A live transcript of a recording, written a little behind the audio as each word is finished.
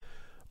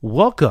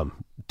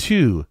Welcome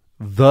to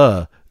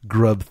the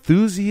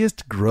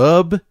Grubthusiast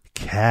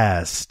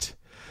Grubcast.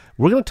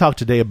 We're going to talk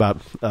today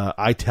about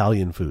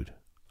Italian food.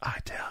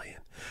 Italian.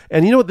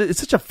 And you know,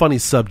 it's such a funny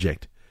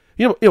subject.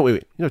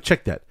 Wait.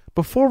 Check that.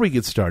 Before we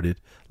get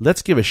started,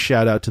 let's give a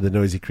shout out to the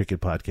Noisy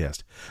Cricket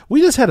podcast. We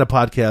just had a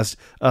podcast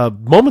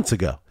moments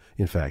ago,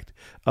 in fact,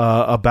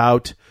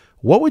 about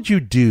what would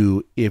you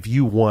do if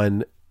you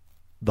won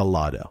the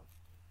lotto?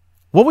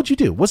 What would you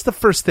do? What's the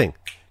first thing?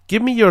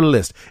 Give me your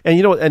list.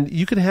 And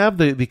you can have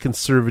the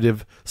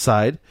conservative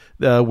side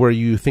where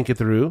you think it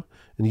through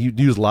and you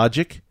use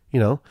logic,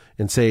 and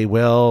say,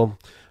 well,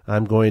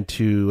 I'm going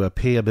to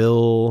pay a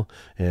bill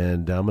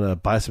and I'm going to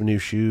buy some new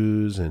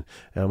shoes and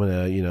I'm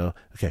going to,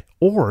 okay.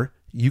 Or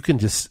you can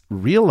just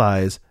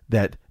realize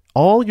that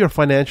all your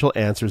financial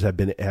answers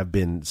have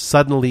been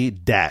suddenly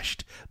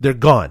dashed. They're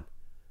gone.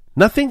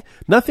 Nothing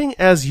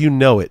as you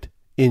know it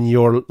in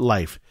your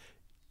life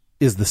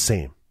is the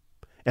same.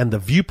 And the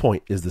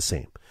viewpoint is the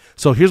same.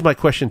 So here's my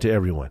question to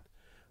everyone.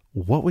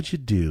 What would you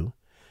do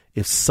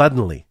if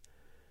suddenly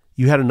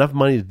you had enough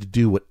money to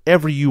do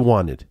whatever you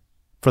wanted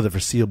for the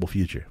foreseeable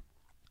future?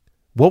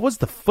 What's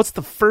the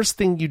first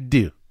thing you'd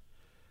do?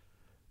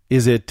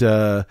 Is it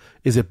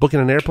booking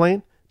an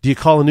airplane? Do you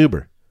call an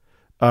Uber?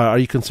 Are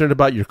you concerned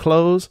about your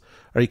clothes?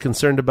 Are you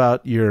concerned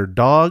about your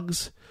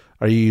dogs?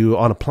 Are you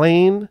on a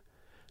plane?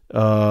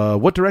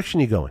 What direction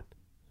are you going?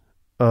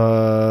 What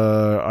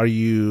are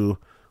you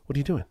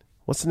doing?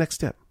 What's the next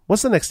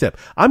step?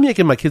 I'm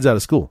yanking my kids out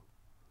of school.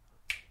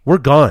 We're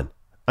gone.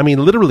 I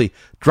mean, literally,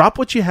 drop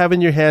what you have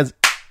in your hands,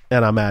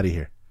 and I'm out of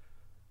here.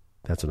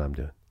 That's what I'm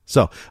doing.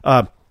 So,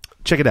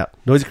 check it out.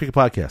 Noisy Cricket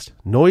Podcast.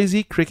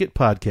 Noisy Cricket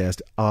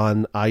Podcast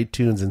on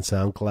iTunes and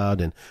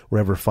SoundCloud and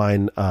wherever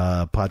fine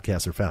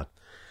podcasts are found.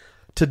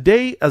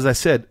 Today, as I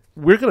said,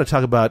 we're going to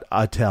talk about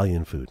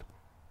Italian food.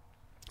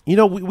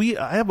 We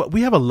have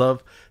a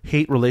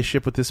love-hate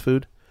relationship with this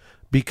food.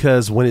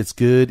 Because when it's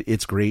good,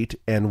 it's great.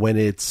 And when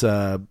it's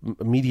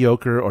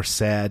mediocre or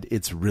sad,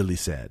 it's really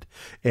sad.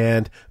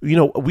 And,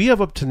 we have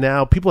up to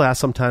now, people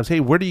ask sometimes, hey,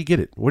 where do you get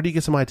it? Where do you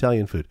get some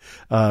Italian food?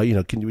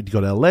 Can you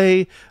go to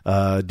L.A.?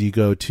 Do you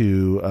go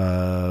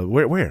to,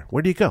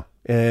 where do you go?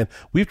 And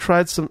we've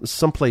tried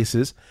some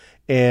places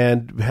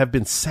and have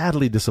been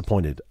sadly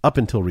disappointed up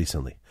until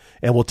recently.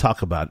 And we'll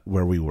talk about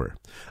where we were.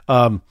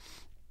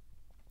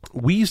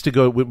 We used to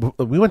go,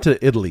 we went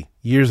to Italy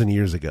years and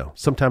years ago,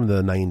 sometime in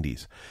the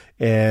 90s.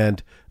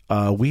 And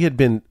we had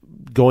been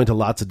going to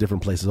lots of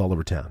different places all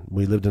over town.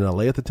 We lived in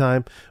LA at the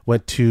time,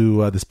 went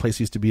to this place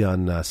used to be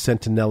on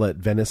Centinela at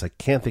Venice. I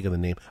can't think of the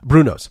name.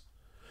 Bruno's.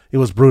 It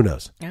was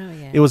Bruno's. Oh,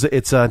 yeah.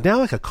 It's now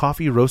like a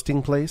coffee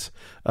roasting place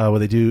where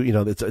they do,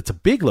 it's a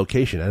big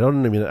location.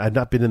 I've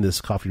not been in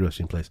this coffee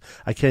roasting place.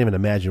 I can't even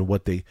imagine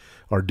what they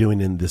are doing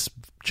in this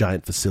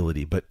giant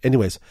facility. But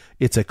anyways,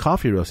 it's a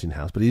coffee roasting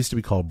house, but it used to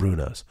be called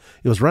Bruno's.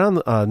 It was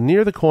around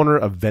near the corner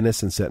of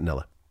Venice and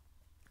Centinela.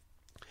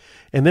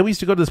 And then we used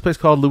to go to this place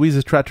called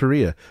Luisa's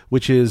Trattoria,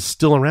 which is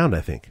still around,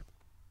 I think.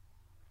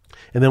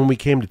 And then when we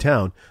came to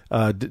town,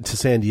 to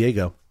San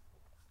Diego,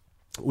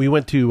 we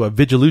went to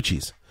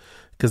Vigilucci's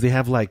because they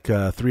have like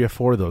 3 or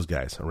 4 of those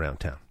guys around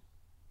town.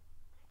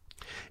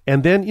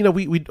 And then,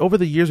 we over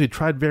the years, we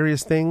tried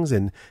various things.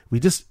 And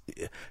we just,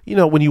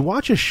 when you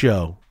watch a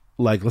show,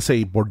 like let's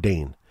say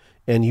Bourdain,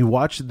 and you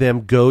watch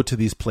them go to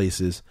these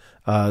places,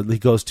 he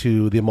goes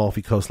to the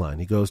Amalfi Coastline,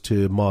 he goes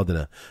to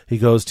Modena, he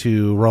goes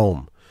to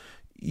Rome.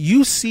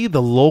 You see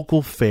the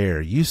local fare.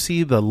 You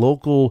see the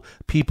local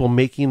people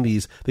making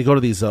these. They go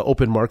to these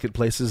open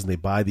marketplaces and they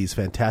buy these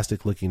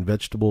fantastic looking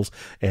vegetables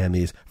and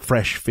these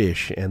fresh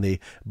fish. And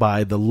they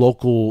buy the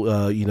local,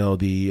 the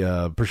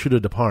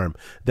prosciutto di Parma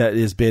that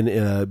has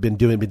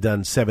been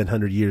done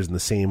 700 years in the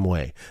same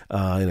way,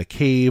 in a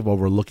cave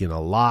overlooking a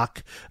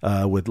loch,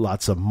 with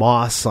lots of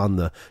moss on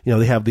the.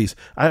 They have these.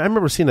 I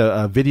remember seeing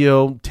a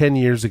video 10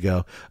 years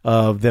ago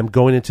of them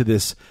going into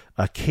this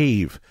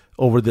cave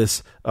over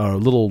this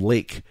little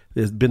lake.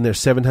 It's been there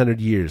 700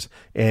 years.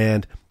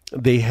 And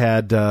they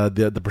had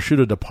the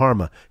prosciutto di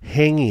Parma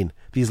hanging,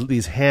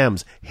 these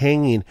hams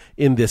hanging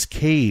in this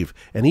cave.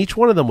 And each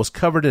one of them was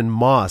covered in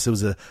moss.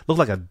 It looked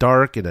like a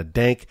dark and a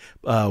dank,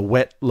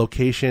 wet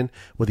location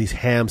with these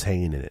hams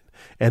hanging in it.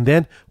 And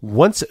then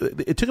once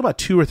it took about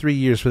 2 or 3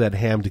 years for that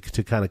ham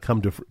to kind of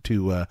come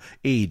to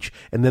age.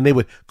 And then they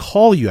would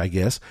call you, I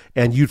guess,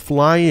 and you'd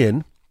fly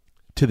in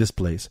to this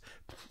place.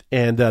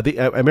 And I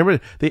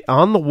remember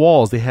on the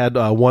walls they had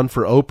one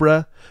for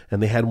Oprah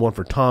and they had one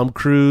for Tom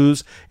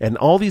Cruise and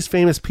all these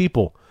famous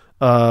people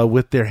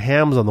with their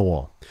hams on the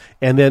wall.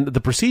 And then the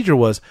procedure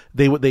was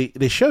they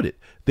showed it.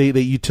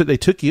 They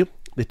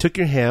took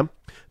your ham.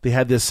 They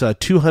had this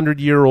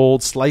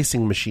 200-year-old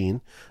slicing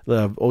machine,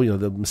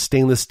 the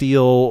stainless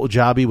steel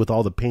jobby with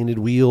all the painted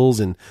wheels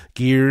and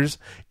gears.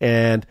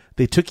 And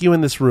they took you in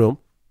this room.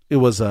 It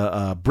was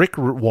a brick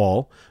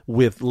wall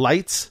with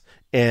lights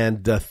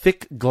and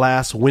thick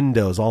glass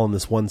windows all on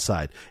this one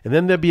side. And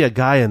then there'd be a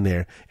guy in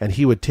there, and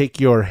he would take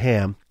your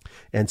ham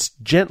and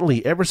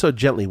gently, ever so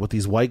gently, with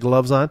these white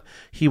gloves on,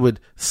 he would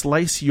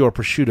slice your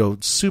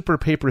prosciutto super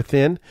paper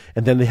thin,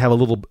 and then they have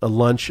a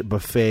lunch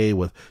buffet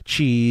with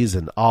cheese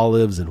and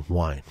olives and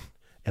wine.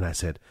 And I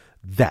said,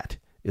 that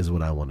is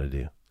what I want to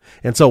do.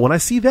 And so when I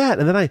see that,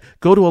 and then I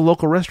go to a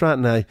local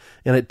restaurant and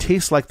it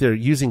tastes like they're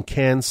using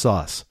canned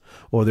sauce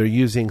or they're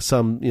using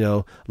some,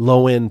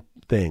 low end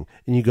thing,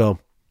 and you go,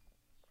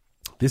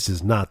 this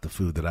is not the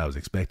food that I was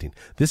expecting.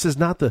 This is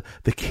not the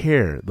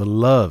care, the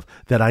love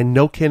that I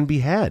know can be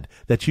had,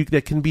 that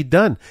can be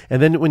done.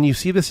 And then when you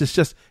see this, it's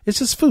just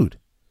food.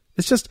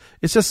 It's just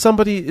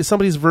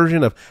somebody's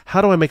version of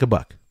how do I make a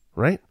buck,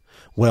 right?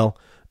 Well,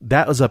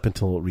 that was up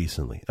until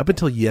recently, up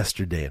until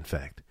yesterday, in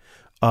fact.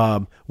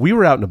 We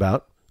were out and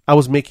about. I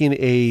was making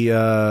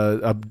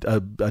a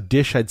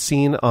dish I'd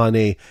seen on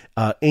a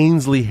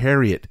Ainsley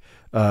Harriott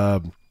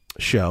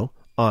show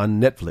on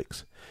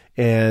Netflix.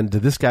 And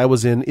this guy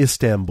was in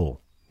Istanbul.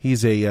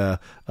 He's a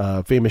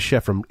famous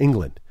chef from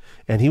England.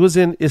 And he was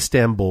in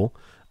Istanbul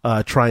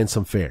trying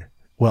some fare.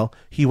 Well,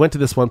 he went to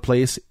this one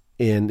place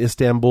in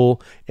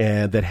Istanbul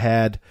and that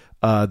had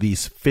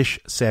these fish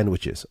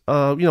sandwiches.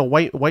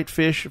 White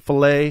fish,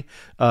 fillet,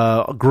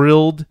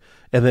 grilled.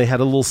 And they had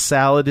a little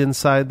salad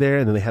inside there.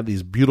 And then they had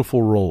these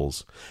beautiful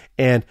rolls.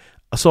 And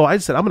so I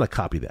said, I'm going to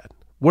copy that.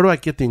 Where do I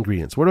get the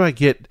ingredients? Where do I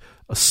get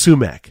a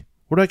sumac?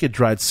 Where do I get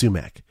dried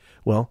sumac?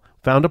 Well,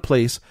 found a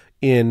place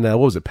in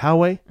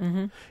Poway,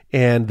 mm-hmm.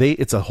 And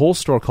it's a whole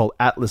store called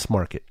Atlas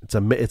Market.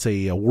 It's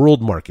a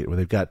world market where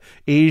they've got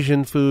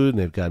Asian food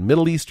and they've got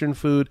Middle Eastern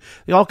food,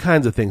 all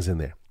kinds of things in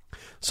there.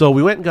 So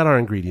we went and got our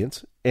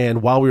ingredients,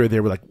 and while we were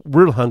there, we're like,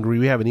 we're hungry,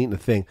 we haven't eaten a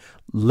thing.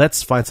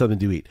 Let's find something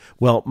to eat.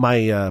 Well,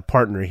 my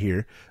partner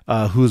here,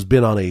 who's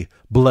been on a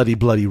bloody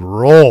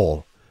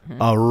roll,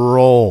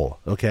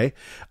 okay,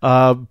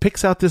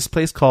 picks out this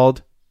place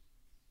called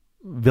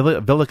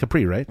Villa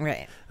Capri, right?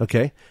 Right.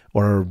 Okay.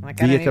 Or Villa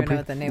Capri. I don't even know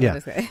what the name of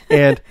this guy.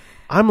 And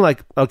I'm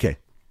like, okay,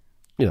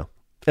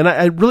 and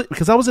I really,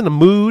 because I was in a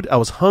mood, I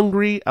was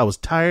hungry, I was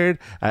tired.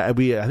 I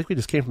think we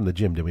just came from the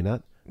gym, did we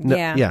not? No,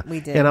 yeah,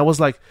 we did. And I was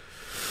like,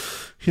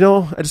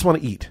 I just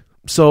want to eat.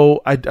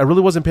 So I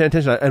really wasn't paying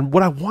attention. And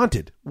what I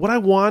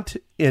want,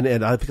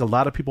 and I think a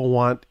lot of people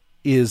want,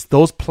 is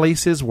those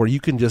places where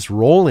you can just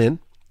roll in,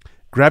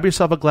 grab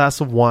yourself a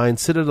glass of wine,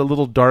 sit in a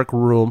little dark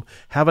room,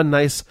 have a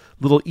nice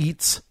little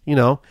eats,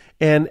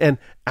 and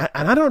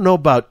I don't know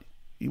about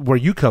where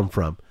you come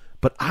from,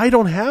 but I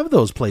don't have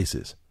those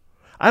places.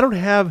 I don't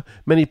have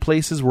many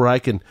places where I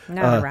can...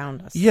 Not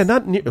around us. Yeah,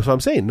 not near, so I'm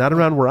saying, not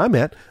around where I'm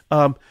at,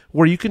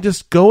 where you can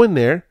just go in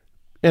there,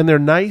 and they're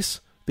nice.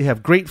 They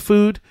have great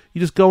food. You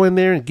just go in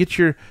there and get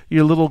your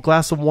little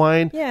glass of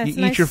wine. Yeah, you eat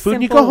nice, your food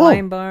and you go home.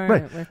 Wine bar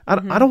right. With,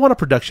 I don't want a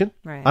production.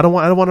 Right. I don't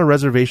want a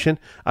reservation.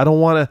 I don't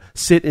want to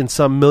sit in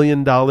some $1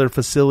 million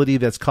facility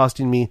that's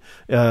costing me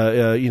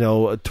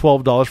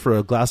 $12 for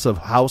a glass of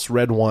house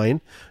red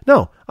wine.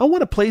 No, I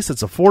want a place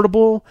that's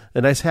affordable,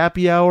 a nice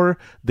happy hour.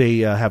 They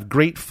have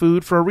great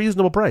food for a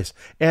reasonable price,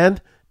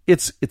 and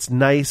it's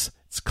nice.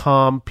 It's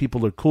calm.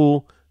 People are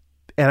cool,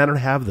 and I don't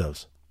have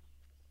those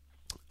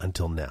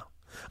until now.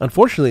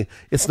 Unfortunately,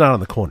 it's not on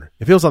the corner.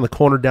 If it was on the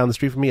corner down the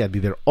street from me, I'd be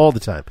there all the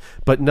time.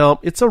 But no,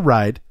 it's a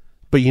ride.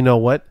 But you know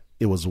what?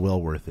 It was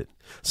well worth it.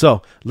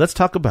 So let's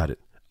talk about it.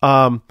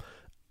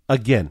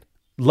 Again,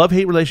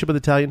 love-hate relationship with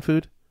Italian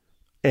food.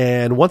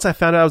 And once I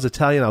found out I was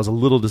Italian, I was a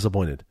little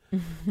disappointed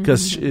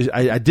because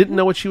I didn't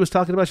know what she was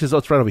talking about. She says, "Oh,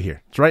 it's right over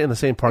here. It's right in the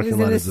same parking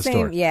lot as the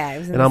store." Yeah, it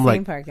was in and the I'm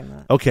same parking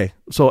lot. Okay,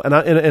 so and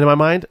in my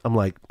mind, I'm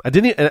like, I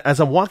didn't. As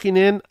I'm walking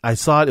in, I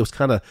saw it.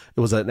 It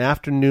was an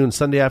afternoon,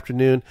 Sunday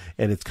afternoon,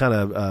 and it's kind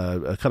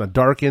of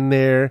dark in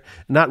there.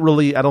 Not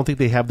really. I don't think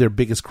they have their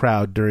biggest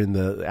crowd during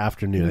the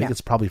afternoon. I think it's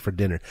probably for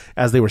dinner.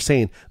 As they were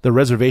saying, the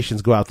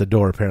reservations go out the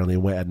door apparently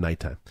at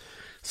nighttime.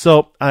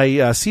 So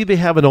I see they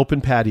have an open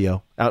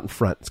patio out in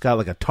front. It's got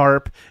like a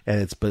tarp,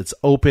 and it's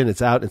open.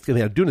 It's out.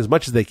 They're doing as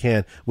much as they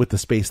can with the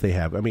space they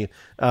have. I mean,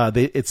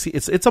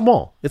 it's a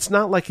mall. It's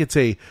not like it's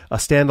a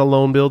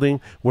standalone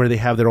building where they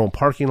have their own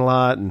parking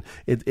lot, and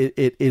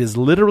it is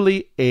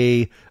literally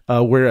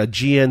where a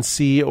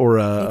GNC or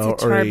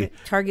a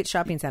Target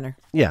shopping center.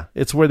 Yeah,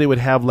 it's where they would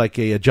have like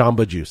a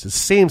Jamba Juice. It's the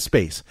same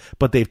space,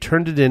 but they've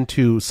turned it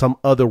into some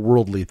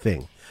otherworldly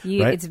thing.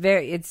 Right?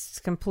 It's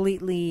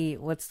completely,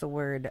 what's the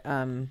word?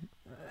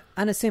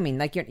 Unassuming.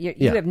 Like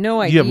you have no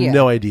idea. You have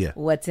no idea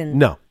what's in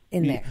there.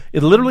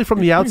 It literally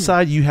from the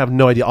outside, you have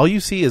no idea. All you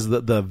see is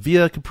the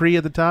Villa Capri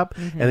at the top,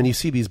 and then you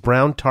see these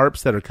brown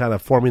tarps that are kind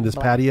of forming this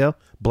patio,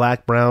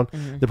 black, brown.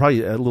 They're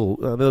probably a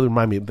little. They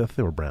remind me that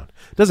they were brown.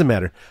 Doesn't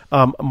matter.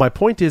 My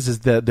point is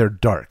that they're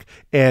dark,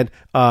 and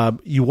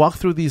you walk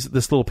through this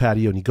little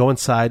patio, and you go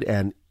inside,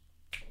 and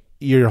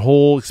your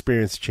whole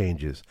experience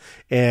changes.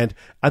 And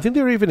I think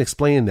they were even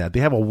explaining that. They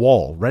have a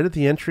wall right at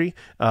the entry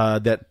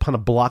that kind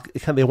of block.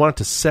 They want it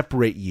to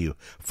separate you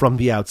from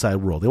the outside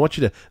world. They want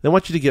you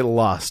to get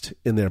lost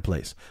in their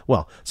place.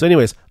 Well, so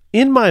anyways,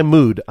 in my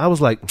mood, I was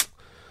like,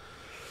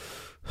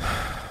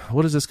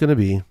 what is this going to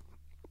be?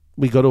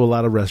 We go to a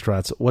lot of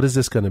restaurants. What is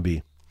this going to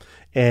be?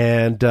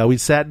 And we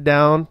sat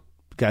down.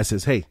 The guy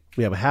says, hey,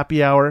 We have a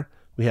happy hour.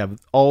 We have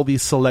all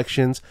these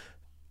selections.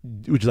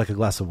 Would you like a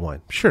glass of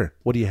wine? Sure.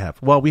 What do you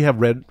have? Well, we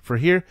have red for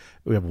here.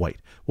 We have white.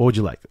 What would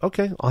you like?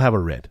 Okay, I'll have a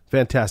red.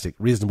 Fantastic.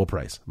 Reasonable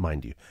price,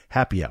 mind you.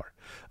 Happy hour.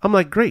 I'm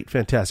like, great,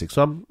 fantastic.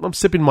 So I'm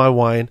sipping my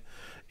wine,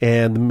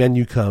 and the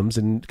menu comes,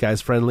 and the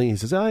guy's friendly. He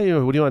says, what do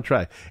you want to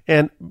try?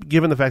 And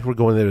given the fact we're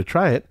going there to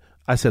try it,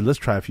 I said, let's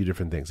try a few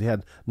different things. They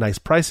had nice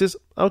prices.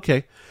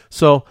 Okay.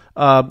 So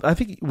I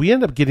think we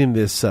ended up getting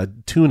this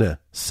tuna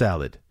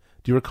salad.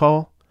 Do you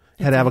recall?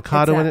 Had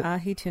avocado in it.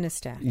 Ahi tuna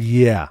stack.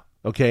 Yeah.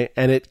 Okay.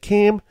 And it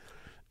came,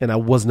 and I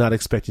was not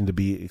expecting to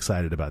be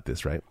excited about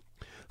this, right?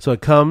 So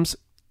it comes,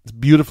 it's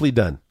beautifully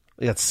done.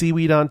 It got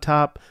seaweed on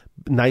top,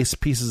 nice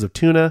pieces of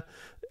tuna.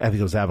 I think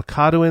it was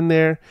avocado in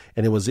there,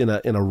 and it was in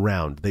a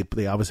round.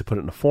 They obviously put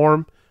it in a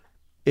form.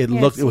 It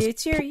looked. It was.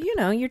 It's your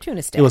your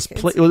tuna steak. It was,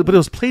 but it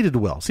was plated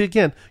well. See,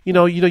 again, you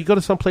go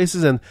to some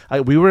places, and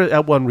we were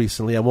at one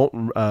recently. I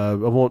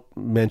won't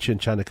mention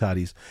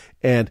Chanakati's,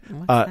 and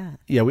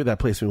that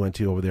place we went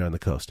to over there on the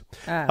coast.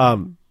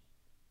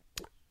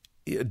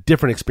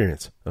 Different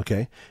experience.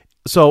 Okay,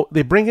 so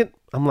they bring it.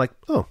 I'm like,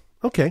 oh,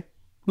 okay,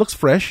 looks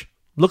fresh,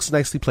 looks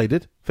nicely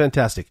plated,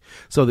 fantastic.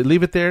 So they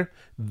leave it there.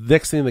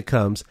 Next thing that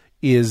comes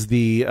is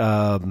the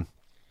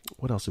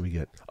what else do we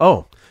get?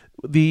 Oh,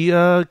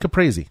 the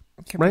caprese.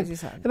 Right?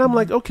 And I'm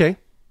like, okay,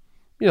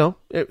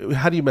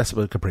 how do you mess up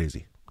with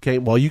caprese? Okay,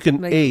 well, you can,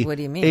 what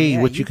do you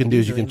mean? What you can do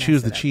is you can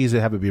choose the cheese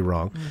and have it be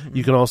wrong. Mm-hmm.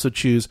 You can also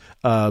choose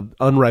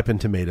unripened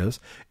tomatoes,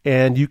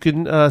 and you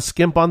can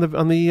skimp on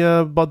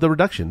the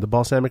reduction, the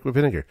balsamic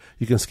vinegar.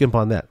 You can skimp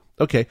on that.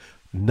 Okay,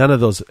 none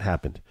of those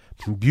happened.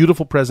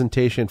 Beautiful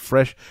presentation,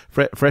 fresh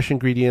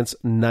ingredients,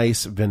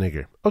 nice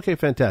vinegar. Okay,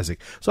 fantastic.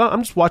 So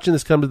I'm just watching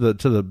this come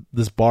to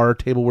this bar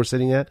table we're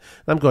sitting at,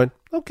 and I'm going,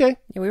 okay.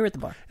 Yeah, we were at the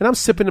bar, and I'm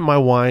sipping in my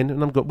wine,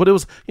 and I'm going, but it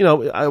was,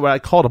 I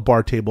call it a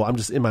bar table. I'm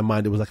just in my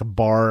mind, it was like a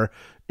bar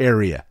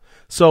area.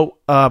 So,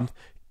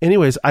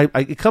 anyways,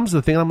 it comes to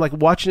the thing, and I'm like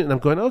watching it, and I'm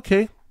going,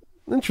 okay,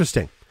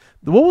 interesting.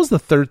 What was the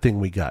third thing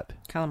we got?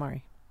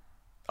 Calamari.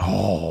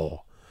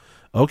 Oh,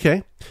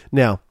 okay.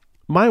 Now,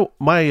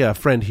 my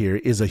friend here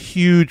is a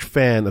huge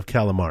fan of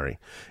calamari,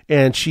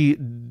 and she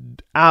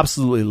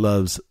absolutely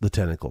loves the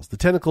tentacles. The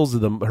tentacles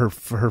are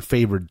her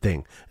favorite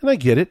thing, and I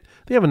get it.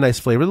 They have a nice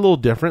flavor, a little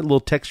different, a little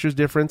textures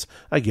difference.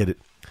 I get it.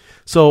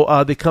 So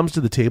it comes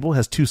to the table,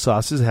 has two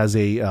sauces. It has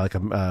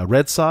a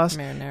red sauce,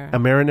 marinara. A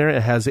marinara.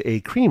 It has a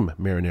cream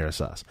marinara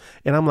sauce,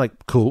 and I'm like,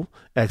 cool,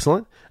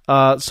 excellent.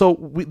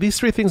 So these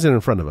three things are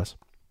in front of us,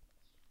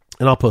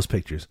 and I'll post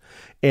pictures.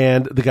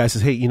 And the guy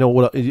says, hey,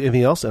 what?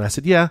 Anything else? And I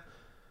said, yeah.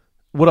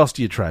 What else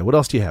do you try? What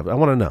else do you have? I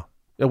want to know.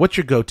 What's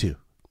your go-to? He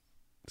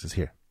says,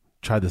 here,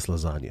 try this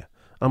lasagna.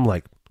 I'm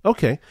like,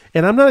 okay.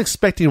 And I'm not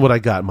expecting what I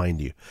got,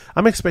 mind you.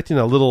 I'm expecting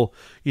a little,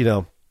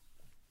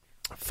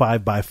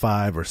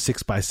 5x5 or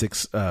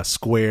 6x6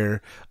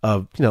 square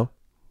of,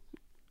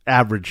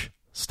 average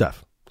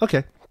stuff.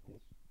 Okay.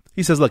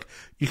 He says, look,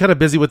 you're kind of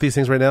busy with these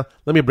things right now.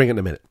 Let me bring it in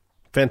a minute.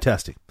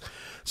 Fantastic.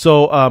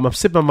 So I'm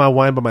sipping on my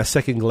wine by my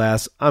second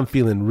glass. I'm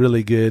feeling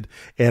really good.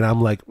 And I'm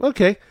like,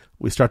 okay.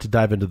 We start to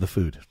dive into the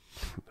food.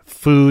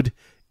 Food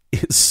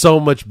is so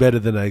much better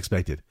than I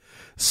expected.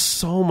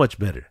 So much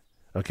better.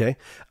 Okay.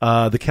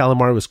 The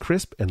calamari was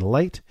crisp and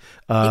light.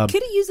 It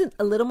could have used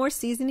a little more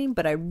seasoning,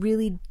 but I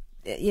really,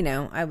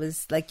 I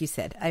was, like you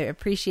said, I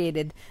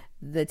appreciated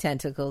the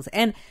tentacles.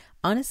 And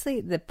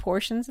honestly, the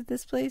portions at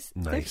this place,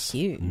 they're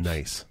huge.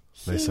 Nice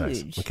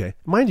size. Okay.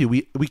 Mind you,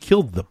 we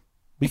killed them.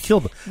 We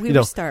killed them. We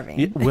were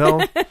starving.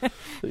 Well,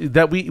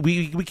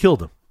 we killed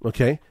them.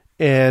 Okay.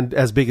 And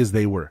as big as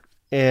they were.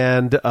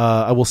 And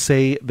I will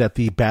say that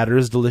the batter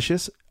is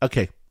delicious.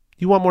 Okay.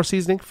 You want more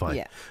seasoning? Fine.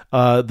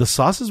 Yeah. The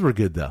sauces were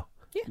good, though.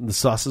 Yeah. The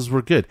sauces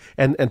were good.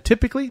 And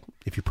typically,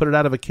 if you put it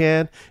out of a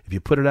can, if you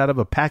put it out of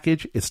a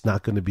package, it's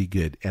not going to be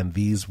good. And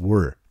these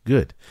were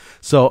good.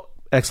 So,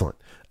 excellent.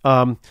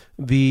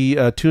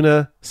 The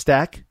tuna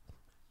stack,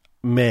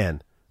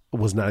 man,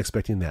 was not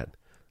expecting that.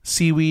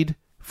 Seaweed,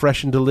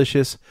 fresh and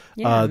delicious.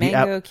 Yeah,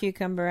 mango,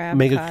 cucumber, avocado.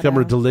 Mango,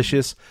 cucumber,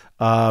 delicious.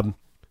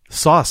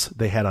 Sauce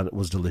they had on it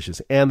was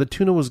delicious, and the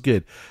tuna was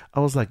good.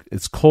 I was like,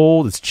 it's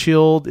cold, it's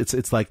chilled,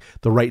 it's like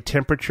the right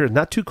temperature,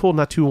 not too cold,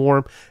 not too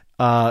warm,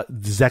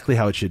 exactly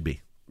how it should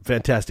be.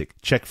 Fantastic.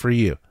 Check for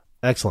you.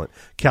 Excellent.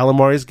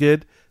 Calamari is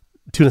good.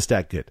 Tuna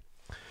stack good.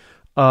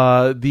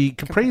 The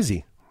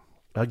caprese,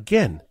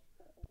 again,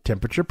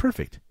 temperature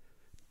perfect.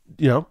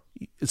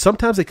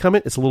 Sometimes they come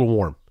in, it's a little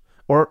warm,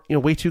 or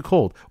way too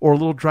cold, or a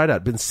little dried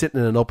out, been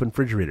sitting in an open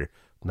refrigerator.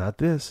 Not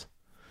this.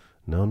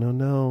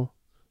 No.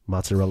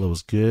 Mozzarella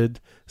was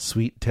good,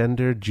 sweet,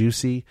 tender,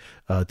 juicy.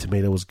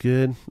 Tomato was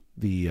good.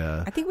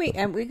 I think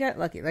we got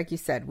lucky, like you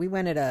said. We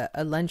went at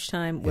a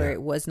lunchtime where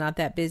it was not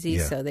that busy,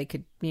 so they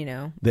could, they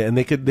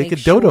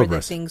could dote over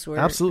us. Things were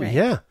absolutely,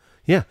 right.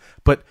 yeah.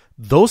 But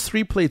those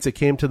 3 plates that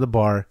came to the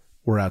bar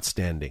were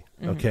outstanding.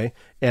 Okay,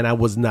 and I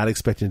was not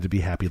expecting to be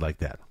happy like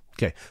that.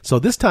 Okay, so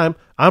this time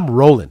I'm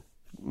rolling.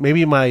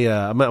 Maybe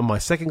my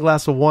second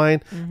glass of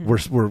wine.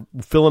 We're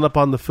filling up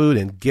on the food,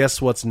 and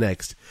guess what's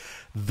next?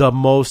 The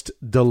most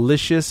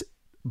delicious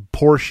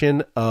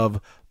portion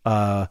of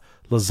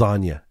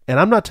lasagna. And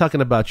I'm not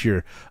talking about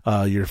your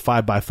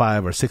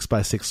 5x5 or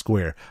 6x6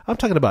 square. I'm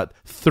talking about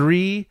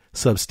 3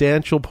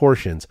 substantial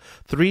portions,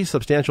 3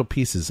 substantial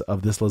pieces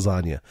of this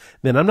lasagna.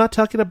 Then I'm not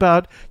talking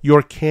about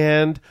your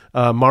canned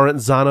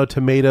Maranzano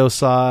tomato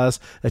sauce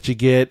that you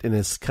get, and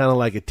it's kind of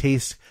like it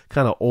tastes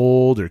kind of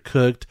old or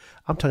cooked.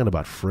 I'm talking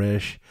about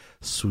fresh,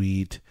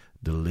 sweet,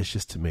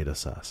 delicious tomato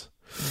sauce.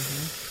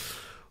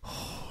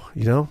 Mm-hmm.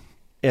 You know,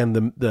 and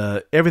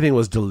the everything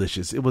was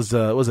delicious. It was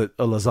a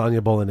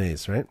lasagna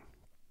bolognese, right?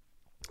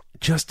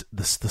 Just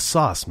the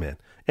sauce, man.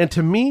 And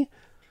to me,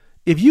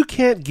 if you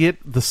can't get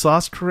the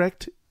sauce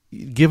correct,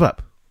 give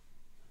up.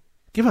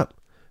 Give up.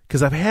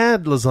 Because I've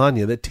had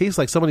lasagna that tastes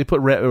like somebody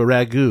put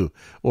ragu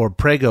or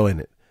Prego in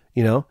it,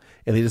 you know?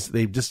 And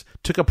they just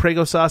took a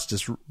Prego sauce,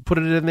 just put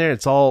it in there.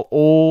 It's all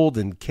old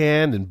and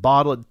canned and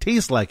bottled. It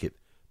tastes like it.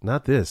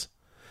 Not this.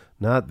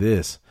 Not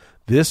this.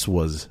 This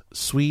was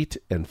sweet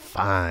and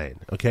fine,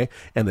 okay?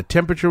 And the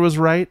temperature was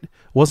right.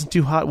 Wasn't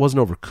too hot.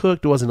 Wasn't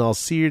overcooked. It wasn't all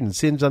seared and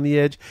singed on the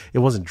edge. It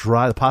wasn't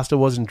dry. The pasta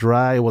wasn't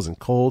dry. It wasn't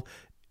cold.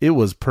 It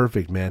was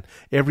perfect, man.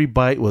 Every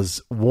bite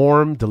was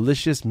warm,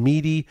 delicious,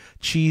 meaty,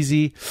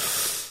 cheesy.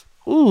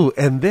 Ooh,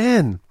 and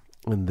then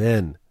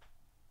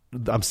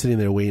I'm sitting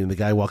there waiting. The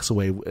guy walks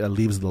away,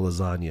 leaves the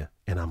lasagna,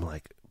 and I'm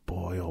like,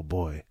 boy, oh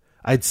boy.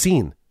 I'd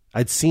seen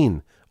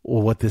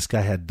what this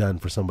guy had done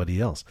for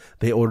somebody else.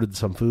 They ordered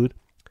some food.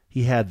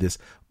 He had this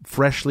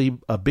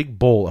a big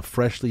bowl of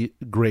freshly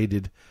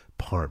grated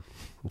parm,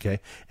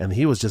 okay? And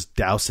he was just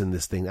dousing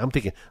this thing. I'm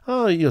thinking,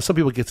 some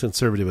people get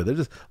conservative with it.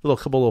 Just a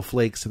couple little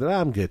flakes, and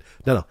I'm good.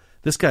 No.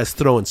 This guy's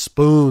throwing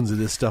spoons of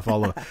this stuff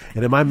all over.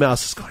 And in my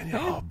mouth is going,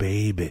 oh,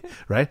 baby,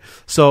 right?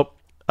 So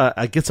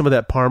I get some of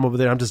that parm over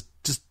there. I'm just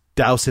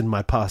dousing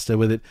my pasta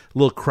with it. A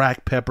little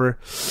cracked pepper.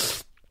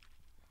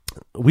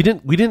 We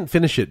didn't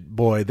finish it,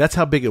 boy. That's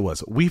how big it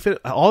was.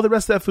 All the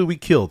rest of that food we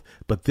killed,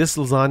 but this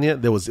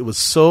lasagna, it was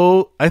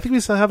so. I think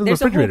we still have it in the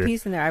refrigerator. There's a whole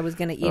piece in there. I was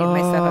going to eat it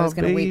myself. I was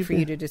going to wait for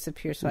you to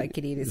disappear so I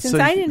could eat it. Since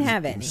I didn't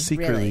have any,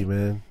 secretly, really.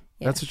 Man.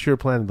 Yeah. That's what you were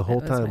planning the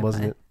whole time,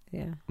 wasn't it?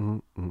 Yeah.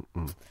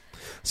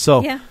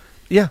 So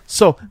yeah.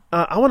 So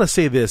I want to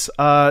say this.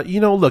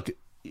 Look.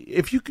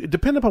 If you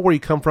depend upon where you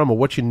come from or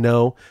what you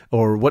know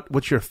or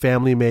what your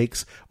family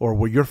makes or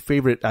where your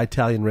favorite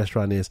Italian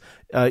restaurant is,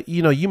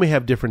 you may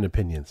have different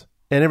opinions,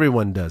 and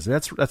everyone does. And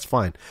that's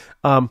fine.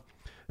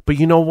 But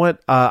you know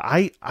what?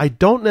 I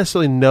don't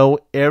necessarily know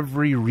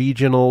every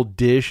regional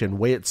dish and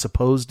way it's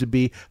supposed to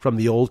be from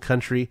the old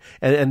country.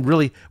 And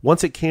really,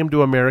 once it came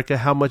to America,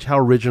 how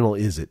original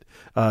is it?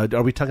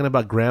 Are we talking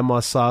about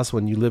grandma's sauce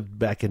when you lived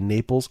back in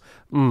Naples?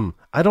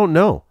 I don't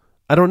know.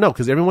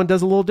 Because everyone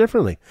does a little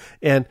differently.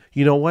 And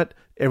you know what?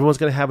 Everyone's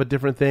going to have a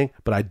different thing,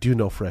 but I do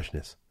know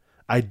freshness.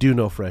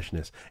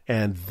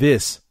 And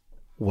this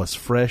was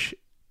fresh,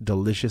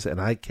 delicious,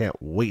 and I can't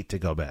wait to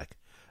go back.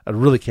 I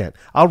really can't.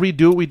 I'll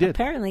redo what we did.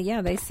 Apparently,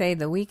 they say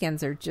the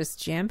weekends are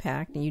just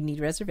jam-packed and you need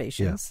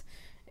reservations.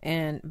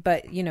 Yeah.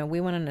 But we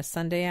went on a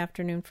Sunday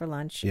afternoon for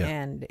lunch,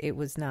 and it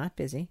was not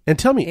busy. And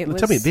tell me,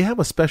 they have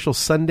a special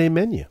Sunday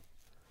menu.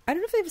 I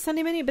don't know if they have a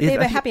Sunday menu, but they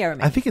have a happy hour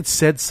menu. I think it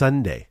said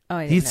Sunday. Oh,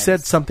 he said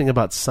something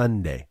about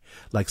Sunday.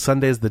 Like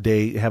Sunday is the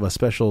day, have a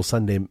special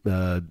Sunday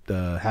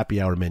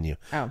happy hour menu.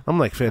 Oh. I'm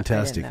like,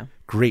 fantastic.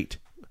 Great.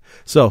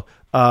 So,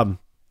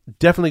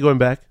 definitely going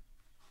back.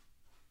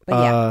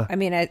 But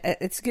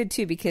it's good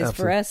too because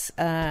absolutely. For us,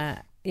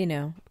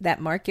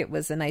 that market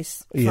was a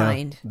nice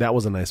find. That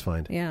was a nice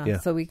find. Yeah.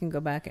 So we can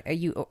go back.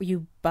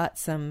 You bought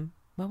some,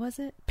 what was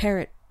it?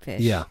 Parrot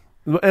fish. Yeah.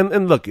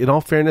 And look, in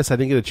all fairness, I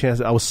didn't get a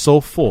chance. I was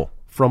so full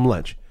from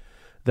lunch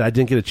that I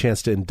didn't get a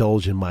chance to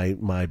indulge in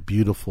my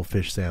beautiful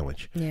fish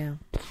sandwich. Yeah.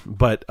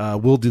 But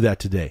we'll do that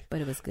today. But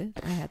it was good.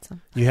 I had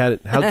some. You had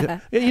it. How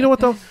good? You know what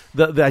though?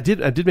 I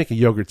did make a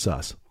yogurt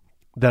sauce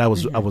that I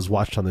was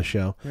watched on the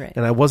show, right.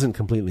 And I wasn't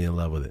completely in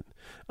love with it.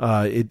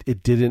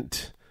 It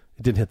didn't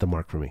hit the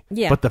mark for me.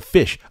 Yeah. But the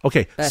fish.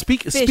 Okay.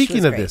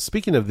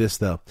 Speaking of this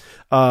though,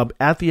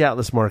 at the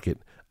Atlas Market,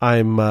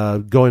 I'm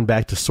going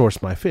back to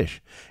source my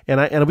fish,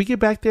 and we get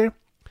back there,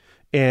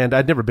 and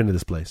I'd never been to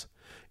this place.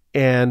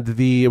 And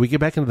we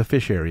get back into the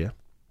fish area,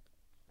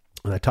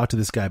 and I talked to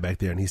this guy back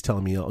there, and he's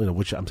telling me,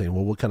 which I'm saying,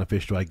 well, what kind of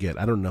fish do I get?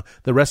 I don't know.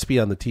 The recipe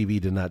on the TV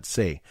did not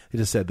say. It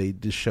just said they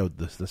just showed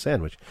the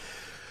sandwich.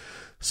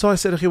 So I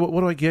said, okay,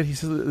 what do I get? He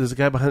says, there's a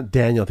guy behind,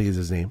 Daniel, I think is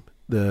his name,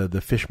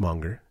 the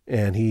fishmonger,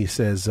 and he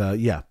says,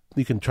 yeah,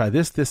 you can try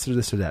this or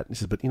this or that. He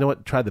says, but you know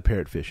what? Try the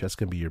parrotfish. That's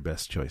going to be your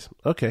best choice.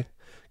 Okay,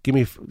 give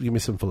me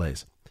some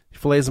fillets. He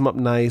fillets them up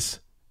nice,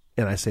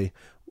 and I say.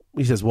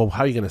 He says, well,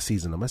 how are you going to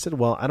season them? I said,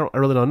 well, I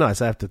really don't know. I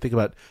said,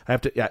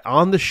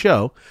 on the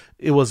show,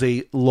 it was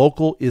a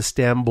local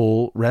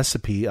Istanbul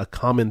recipe, a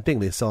common thing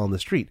they sell on the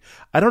street.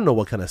 I don't know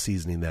what kind of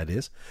seasoning that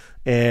is.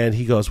 And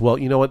he goes, well,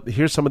 you know what?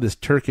 Here's some of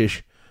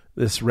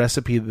this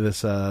recipe,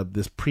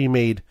 this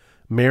pre-made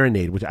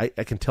marinade, which I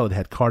can tell it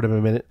had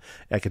cardamom in it.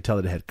 I could tell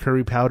it had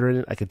curry powder in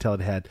it. I could tell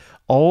it had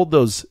all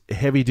those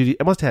heavy duty,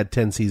 it must have had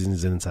 10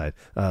 seasonings inside,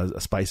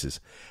 spices.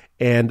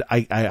 And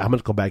I'm going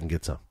to go back and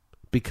get some.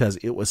 because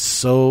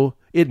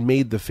it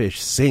made the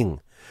fish sing.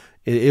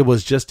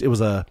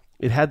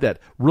 It had that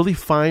really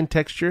fine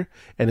texture,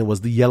 and it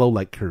was the yellow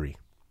like curry.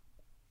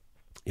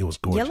 It was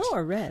gorgeous. Yellow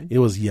or red? It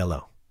was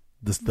yellow.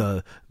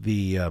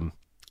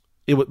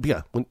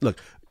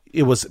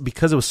 It was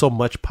because it was so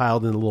much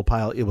piled in a little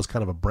pile. It was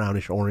kind of a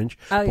brownish orange.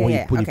 Oh,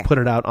 But when you put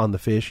it out on the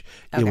fish,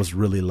 it was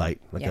really light,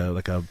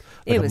 like a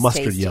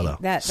mustard tasty. yellow.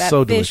 That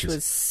so fish delicious.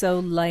 was so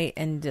light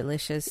and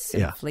delicious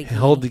and flaky.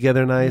 Held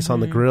together nice on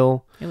the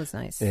grill. It was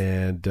nice.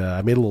 And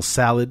I made a little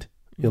salad,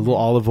 a little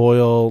olive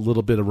oil, a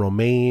little bit of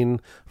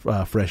romaine,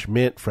 fresh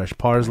mint, fresh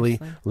parsley,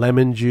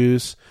 lemon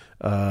juice.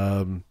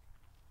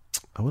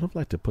 I would have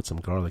liked to put some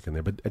garlic in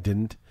there, but I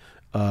didn't.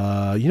 You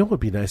know what would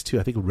be nice too?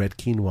 I think red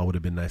quinoa would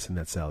have been nice in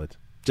that salad,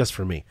 just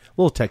for me. A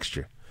little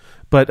texture.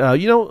 But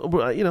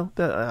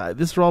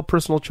this are all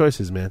personal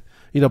choices, man.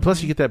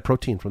 Plus you get that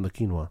protein from the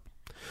quinoa.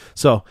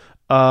 So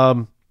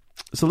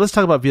let's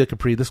talk about Via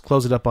Capri. Let's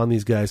close it up on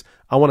these guys.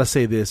 I want to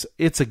say this: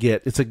 it's a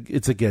get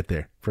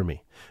there for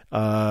me.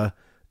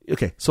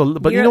 Okay, so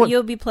but you know what?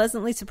 You'll be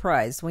pleasantly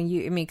surprised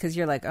when because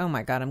you're like, oh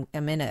my god,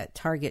 I'm in a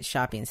Target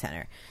shopping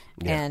center,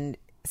 and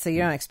so you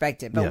don't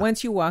expect it. But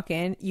once you walk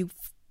in, you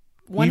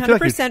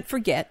 100%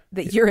 forget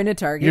that you're in a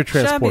Target. You're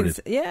transported.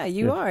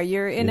 You are.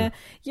 You're in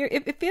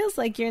it feels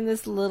like you're in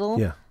this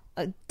little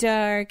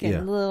dark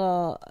and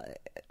little,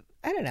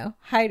 I don't know,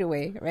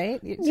 hideaway, right?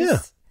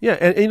 Yeah,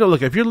 and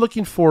look, if you're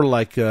looking for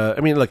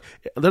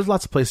there's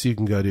lots of places you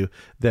can go to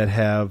that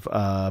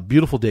have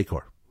beautiful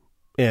decor.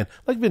 And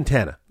like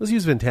Ventana. Let's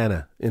use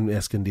Ventana in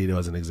Escondido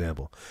as an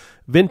example.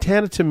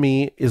 Ventana, to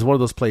me, is one of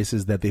those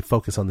places that they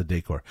focus on the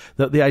decor.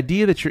 The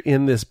idea that you're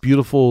in this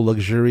beautiful,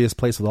 luxurious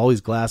place with all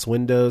these glass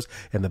windows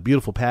and the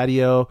beautiful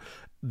patio,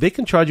 they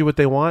can charge you what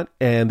they want,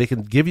 and they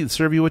can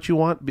serve you what you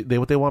want,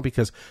 what they want,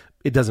 because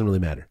it doesn't really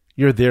matter.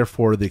 You're there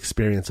for the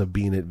experience of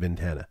being at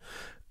Ventana.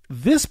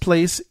 This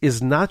place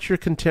is not your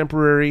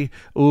contemporary,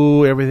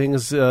 everything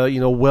is,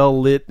 well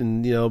lit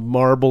and,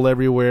 marble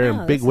everywhere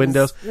and big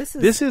windows.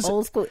 This is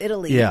old school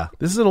Italy. Yeah.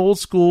 This is an old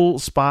school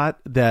spot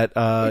that,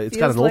 it's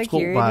got an old school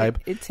vibe.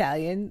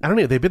 Italian. I don't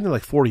know. They've been there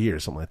like 4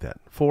 years, something like that.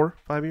 4,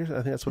 5 years? I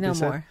think that's what they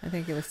said. No more. I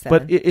think it was 7.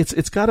 But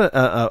it's got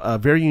a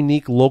very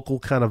unique local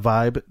kind of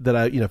vibe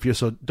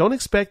that don't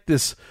expect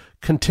this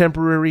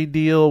contemporary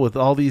deal with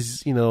all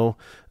these,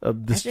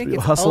 this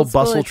hustle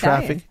bustle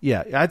traffic.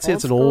 Yeah, I'd say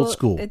it's an old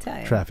school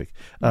traffic.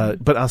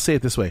 But I'll say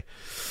it this way: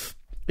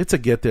 it's a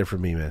get there for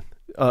me, man.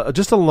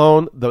 Just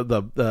alone,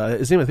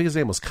 his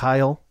name was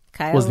Kyle.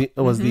 Kyle was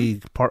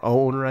the part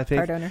owner, I think.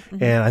 Part owner,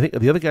 and I think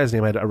the other guy's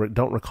name I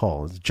don't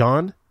recall. Is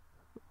John?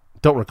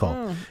 Don't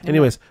recall.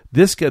 Anyways,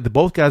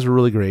 both guys were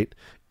really great.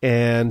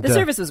 And the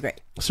service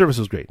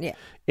was great. Yeah.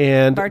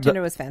 And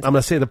bartender was fantastic. I'm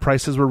going to say the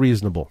prices were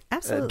reasonable.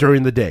 Absolutely.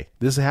 During the day.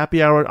 This is a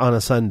happy hour on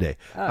a Sunday.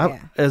 Oh,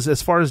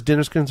 As far as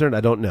dinner's concerned, I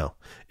don't know.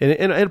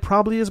 And it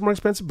probably is more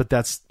expensive, but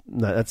that's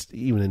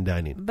even in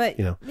dining. But,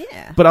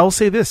 But I will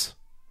say this.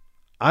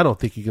 I don't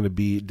think you're going to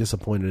be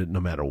disappointed no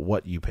matter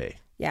what you pay.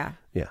 Yeah.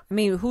 Yeah. I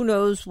mean, who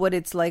knows what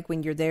it's like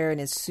when you're there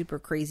and it's super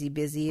crazy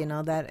busy and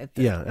all that.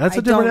 That's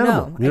a different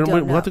animal.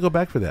 We'll have to go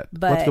back for that.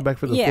 We'll have to go back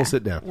for the full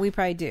sit down. We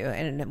probably do.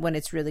 And when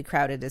it's really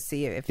crowded, to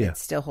see if it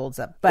still holds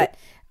up. But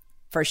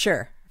for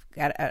sure,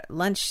 at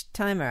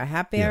lunchtime or a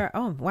happy hour,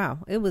 oh, wow.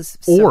 It was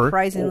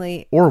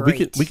surprisingly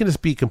great. we can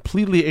just be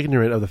completely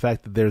ignorant of the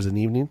fact that there's an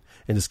evening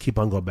and just keep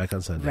on going back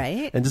on Sunday.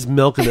 Right. And just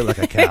milking it like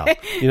a cow.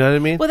 You know what I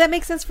mean? Well, that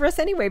makes sense for us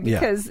anyway,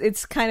 because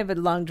it's kind of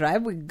a long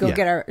drive. We go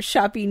get our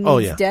shopping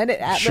needs done at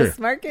Atlas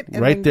Market.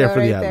 And right there go for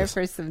the right Atlas.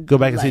 there for some go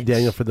back lunch. and see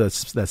Daniel for that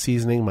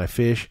seasoning, my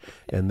fish,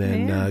 and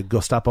then go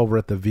stop over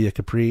at the Via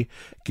Capri,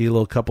 get a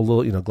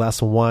little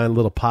glass of wine, a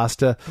little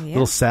pasta,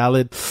 little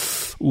salad.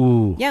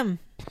 Ooh. Yum.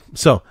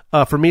 So,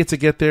 for me, it's a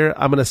get there.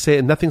 I'm going to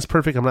say nothing's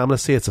perfect. I'm going to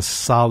say it's a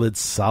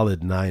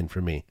solid 9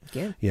 for me.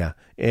 Good. Yeah.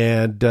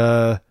 And,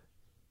 I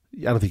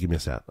don't think you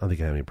missed out. I don't think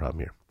I have any problem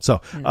here.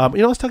 So, I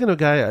was talking to a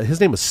guy, his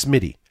name was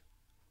Smitty.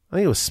 I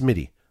think it was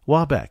Smitty, a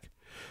while back.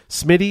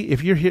 Smitty,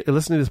 if you're here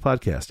listening to this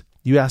podcast,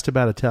 you asked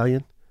about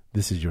Italian,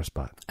 this is your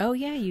spot. Oh,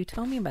 yeah. You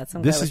told me about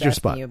something. This is your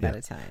spot. You about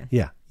Italian.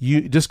 Yeah.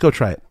 You just go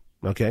try it.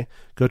 Okay.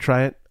 Go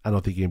try it. I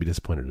don't think you're going to be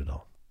disappointed at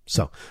all.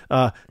 So,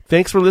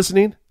 thanks for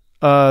listening.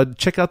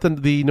 Check out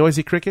the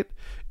Noisy Cricket,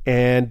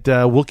 and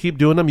we'll keep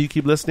doing them. You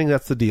keep listening.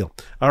 That's the deal.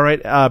 All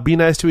right. Be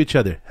nice to each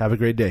other. Have a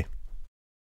great day.